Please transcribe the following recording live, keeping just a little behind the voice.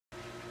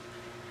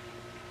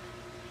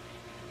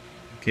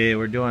Okay,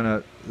 we're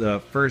doing the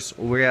first.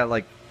 We're at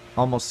like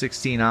almost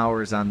 16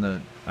 hours on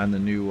the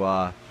new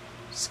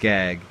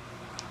Scag,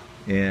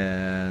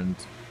 and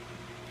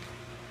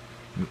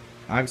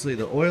obviously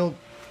the oil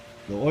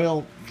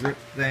drip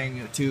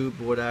thing, tube,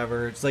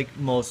 whatever. It's like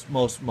most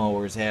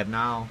mowers have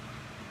now,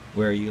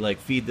 where you like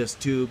feed this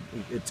tube.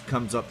 It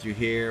comes up through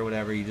here,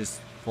 whatever. You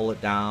just pull it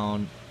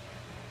down,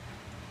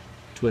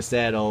 twist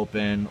that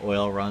open,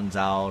 oil runs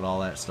out,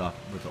 all that stuff.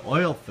 With the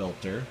oil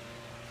filter,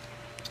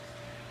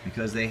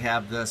 because they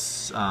have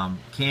this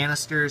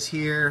canisters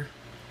here,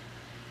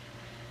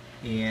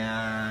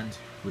 and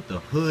with the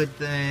hood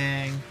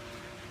thing,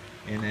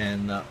 and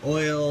then the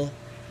oil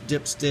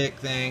dipstick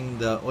thing,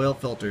 the oil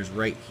filter is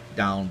right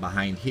down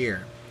behind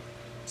here.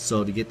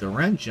 So to get the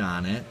wrench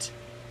on it,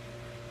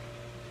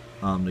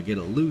 to get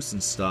it loose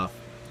and stuff,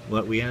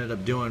 what we ended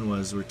up doing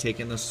was we're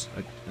taking this,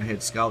 I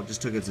had Scout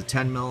just took it as a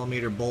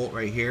 10mm bolt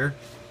right here,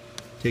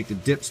 take the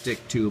dipstick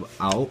tube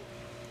out,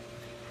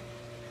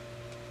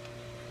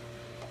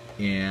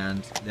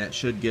 and that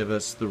should give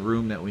us the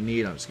room that we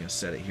need. I'm just going to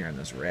set it here on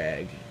this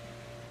rag.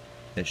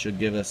 That should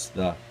give us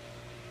the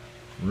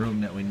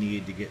room that we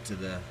need to get to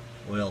the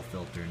oil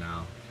filter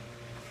now.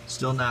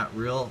 Still not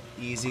real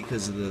easy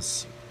because of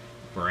this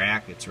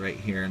brackets right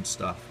here and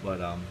stuff,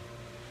 but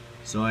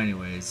so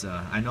anyways,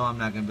 I know I'm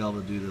not going to be able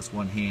to do this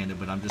one-handed,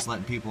 but I'm just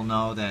letting people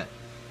know that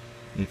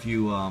if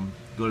you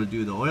go to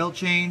do the oil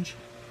change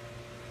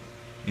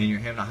and you're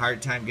having a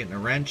hard time getting a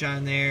wrench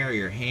on there, or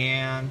your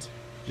hand,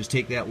 just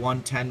take that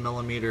one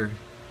 10mm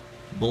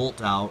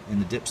bolt out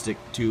and the dipstick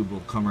tube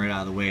will come right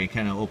out of the way. It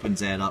kind of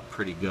opens that up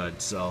pretty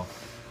good. So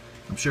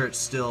I'm sure it's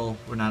still,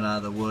 we're not out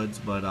of the woods,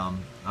 but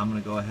I'm going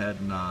to go ahead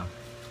and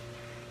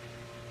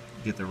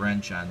get the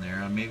wrench on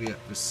there. Maybe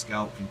the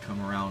Scout can come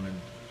around and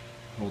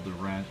hold the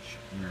wrench,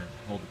 or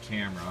hold the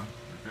camera.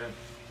 Okay.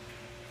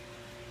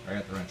 I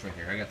got the wrench right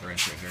here. I got the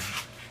wrench right here.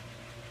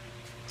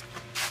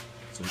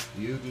 So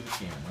you do the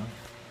camera.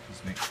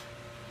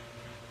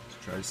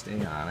 Just try to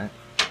stay on it.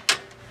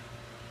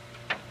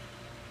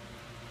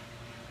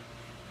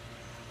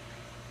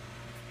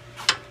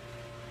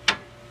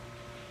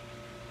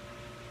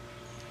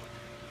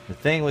 The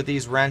thing with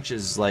these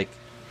wrenches is, like,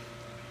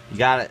 you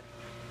gotta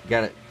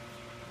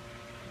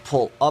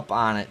pull up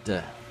on it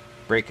to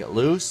break it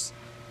loose.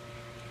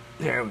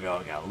 There we go.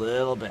 We got a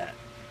little bit,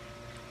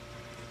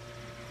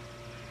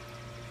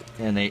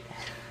 and you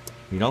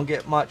don't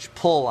get much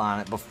pull on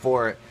it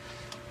before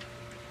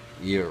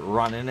you're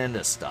running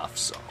into stuff.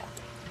 So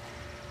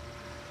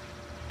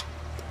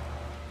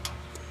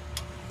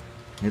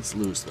it's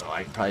loose though.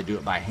 I can probably do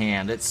it by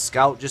hand. It's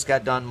Scout just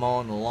got done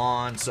mowing the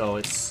lawn, so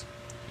it's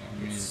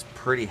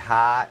pretty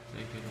hot.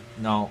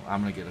 No,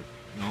 I'm gonna get a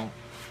no,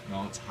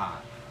 it's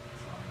hot.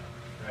 So I'm gonna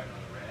grab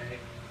another rag,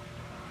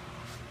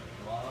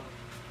 glove.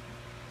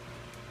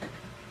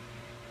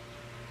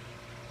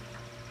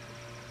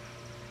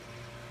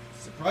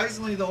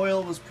 Surprisingly, the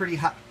oil was pretty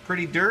hot,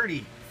 pretty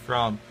dirty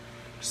from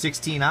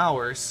 16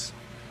 hours.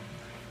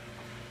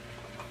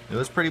 It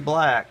was pretty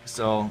black,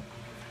 so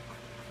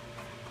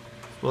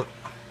look,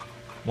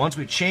 once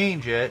we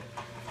change it,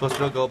 it's supposed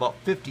to go about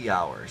 50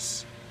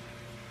 hours.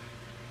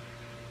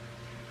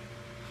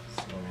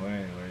 So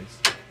anyways,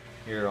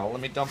 here, let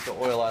me dump the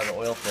oil out of the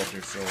oil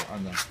filter so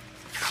on the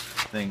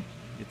thing,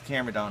 get the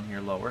camera down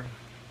here lower.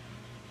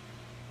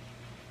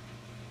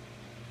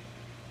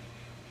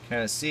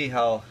 Kind of see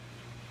how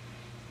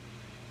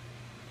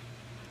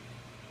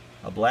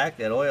black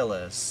that oil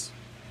is.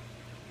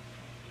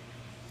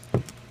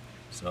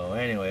 So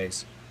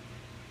anyways,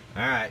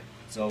 alright,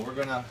 so we're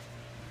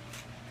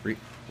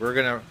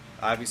gonna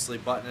obviously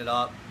button it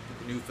up, put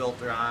the new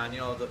filter on, you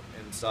know,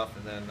 and stuff,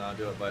 and then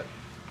do it. But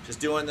just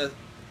doing it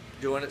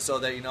so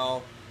that, you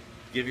know,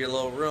 give you a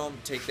little room,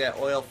 take that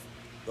oil,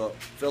 the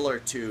filler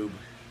tube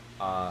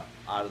out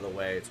of the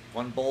way. It's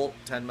one bolt,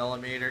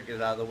 10mm, get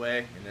it out of the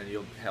way, and then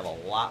you'll have a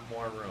lot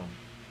more room.